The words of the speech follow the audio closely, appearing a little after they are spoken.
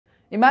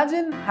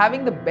Imagine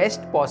having the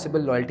best possible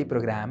loyalty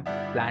program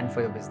planned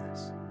for your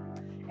business.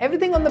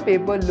 Everything on the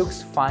paper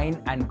looks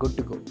fine and good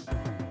to go.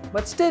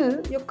 But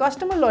still, your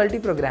customer loyalty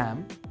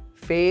program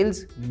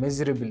fails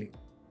miserably.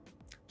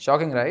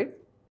 Shocking, right?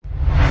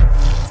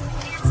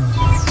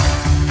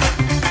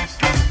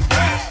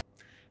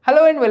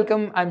 Hello and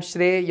welcome, I'm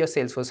Shrey, your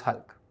Salesforce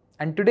Hulk.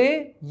 And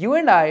today, you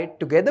and I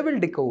together will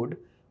decode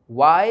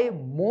why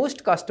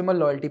most customer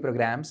loyalty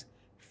programs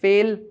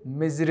fail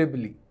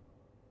miserably.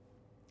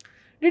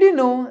 Did you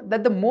know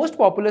that the most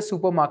popular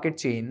supermarket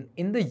chain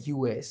in the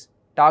US,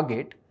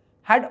 Target,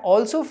 had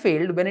also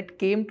failed when it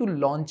came to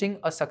launching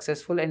a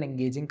successful and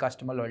engaging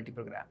customer loyalty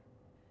program?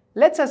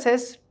 Let's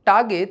assess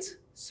Target's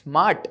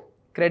Smart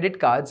credit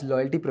cards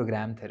loyalty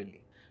program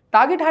thoroughly.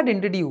 Target had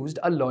introduced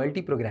a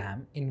loyalty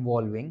program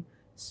involving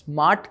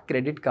smart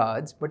credit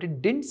cards, but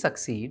it didn't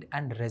succeed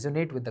and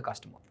resonate with the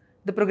customer.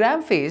 The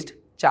program faced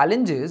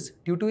challenges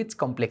due to its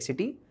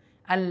complexity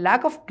and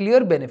lack of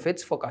clear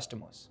benefits for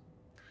customers.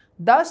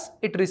 Thus,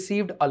 it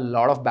received a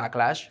lot of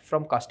backlash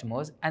from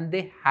customers and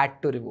they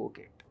had to revoke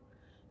it.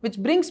 Which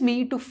brings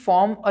me to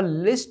form a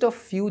list of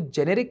few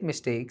generic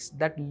mistakes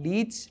that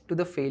leads to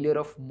the failure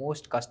of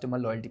most customer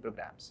loyalty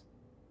programs.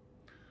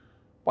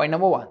 Point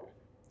number 1.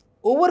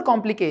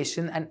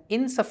 Over-complication and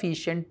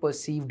insufficient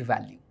perceived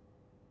value.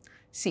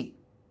 See,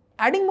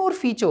 adding more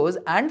features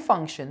and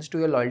functions to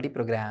your loyalty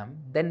program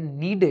than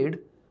needed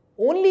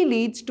only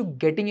leads to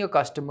getting your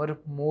customer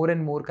more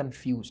and more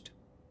confused.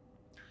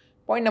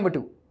 Point number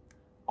 2.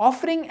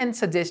 Offering and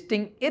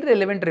suggesting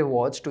irrelevant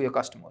rewards to your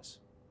customers.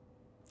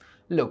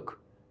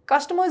 Look,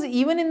 customers,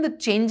 even in the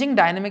changing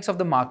dynamics of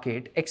the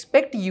market,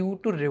 expect you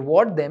to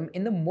reward them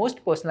in the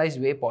most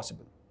personalized way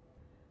possible.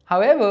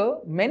 However,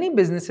 many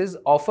businesses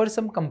offer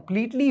some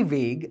completely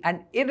vague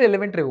and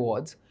irrelevant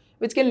rewards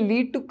which can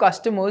lead to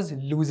customers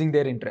losing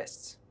their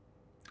interests.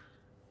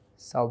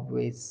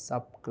 Subway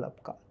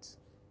sub-club cards.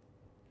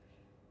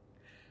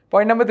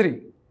 Point number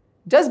 3.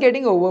 Just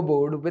getting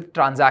overboard with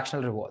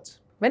transactional rewards.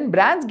 When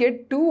brands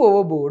get too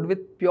overboard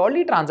with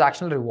purely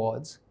transactional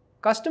rewards,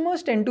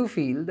 customers tend to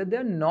feel that they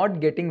are not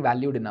getting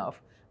valued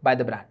enough by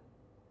the brand,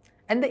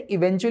 and they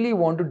eventually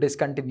want to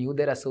discontinue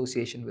their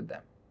association with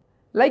them.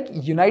 Like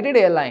United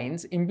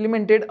Airlines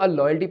implemented a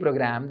loyalty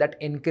program that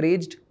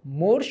encouraged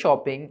more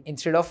shopping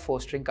instead of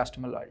fostering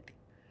customer loyalty.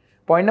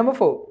 Point number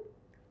 4.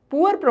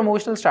 Poor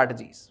promotional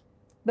strategies.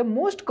 The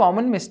most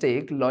common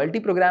mistake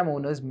loyalty program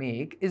owners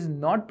make is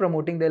not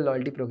promoting their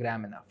loyalty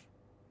program enough.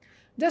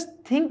 Just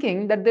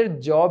thinking that their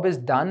job is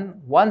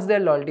done once their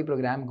loyalty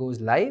program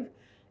goes live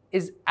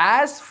is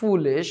as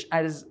foolish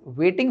as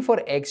waiting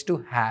for eggs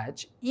to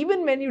hatch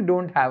even when you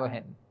don't have a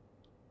hen.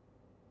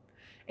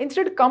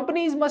 Instead,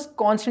 companies must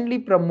constantly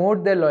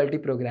promote their loyalty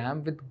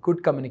program with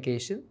good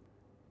communication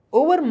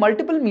over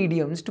multiple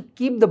mediums to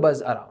keep the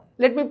buzz around.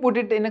 Let me put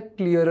it in a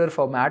clearer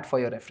format for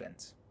your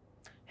reference.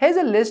 Here's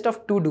a list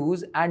of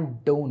to-dos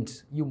and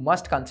don'ts you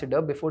must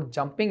consider before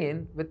jumping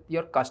in with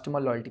your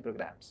customer loyalty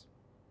programs.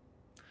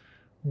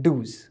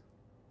 Do's.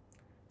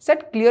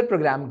 Set clear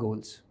program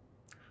goals.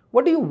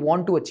 What do you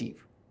want to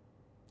achieve?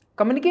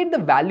 Communicate the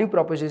value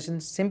proposition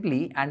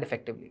simply and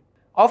effectively.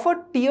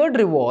 Offer tiered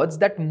rewards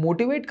that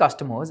motivate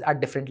customers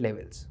at different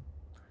levels.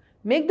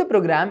 Make the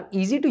program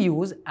easy to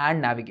use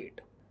and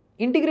navigate.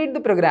 Integrate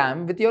the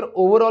program with your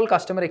overall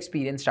customer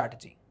experience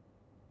strategy.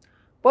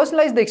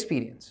 Personalize the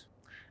experience.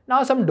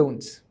 Now some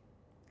don'ts.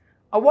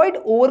 Avoid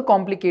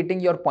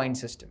overcomplicating your point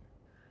system.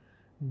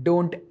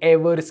 Don't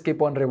ever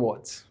skip on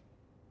rewards.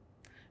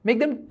 Make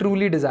them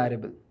truly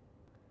desirable.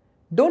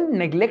 Don't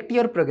neglect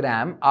your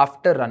program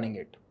after running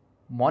it.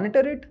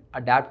 Monitor it,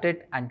 adapt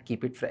it, and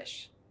keep it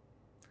fresh.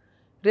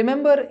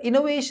 Remember,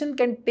 innovation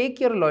can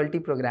take your loyalty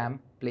program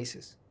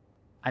places.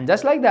 And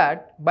just like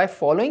that, by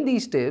following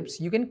these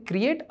tips, you can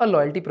create a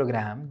loyalty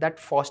program that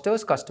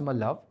fosters customer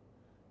love,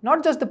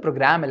 not just the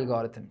program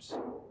algorithms.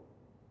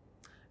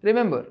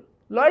 Remember,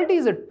 loyalty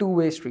is a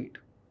two-way street.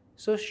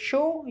 So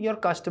show your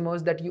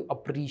customers that you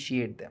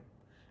appreciate them,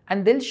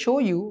 and they'll show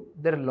you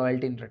their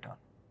loyalty in return.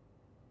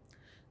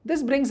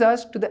 This brings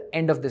us to the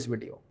end of this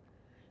video.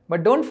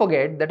 But don't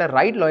forget that a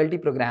right loyalty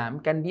program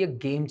can be a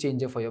game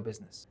changer for your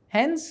business.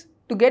 Hence,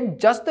 to get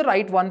just the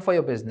right one for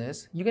your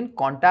business, you can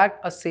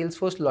contact a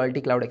Salesforce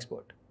Loyalty Cloud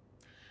expert,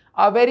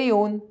 our very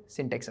own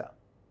Cyntexa,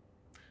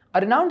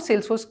 a renowned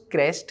Salesforce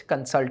Crest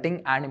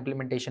consulting and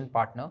implementation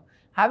partner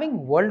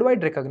having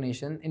worldwide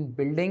recognition in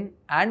building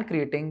and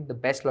creating the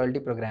best loyalty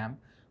program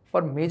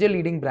for major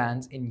leading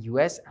brands in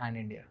US and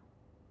India.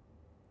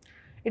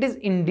 It is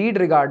indeed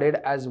regarded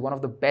as one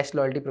of the best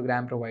loyalty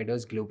program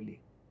providers globally.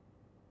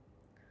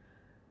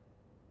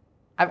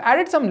 I've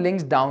added some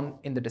links down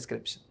in the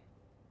description.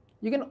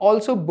 You can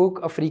also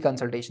book a free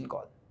consultation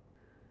call.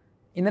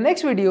 In the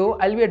next video,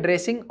 I'll be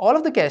addressing all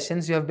of the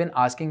questions you have been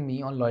asking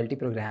me on loyalty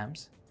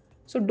programs.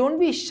 So don't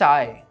be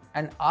shy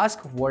and ask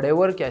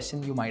whatever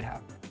question you might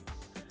have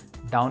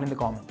down in the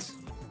comments.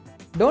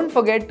 Don't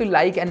forget to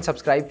like and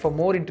subscribe for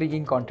more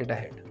intriguing content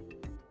ahead.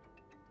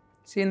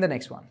 See you in the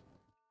next one.